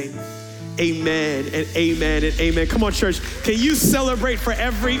Jesus' name, amen and amen and amen. Come on, church. Can you celebrate for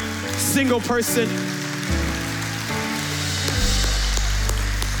every single person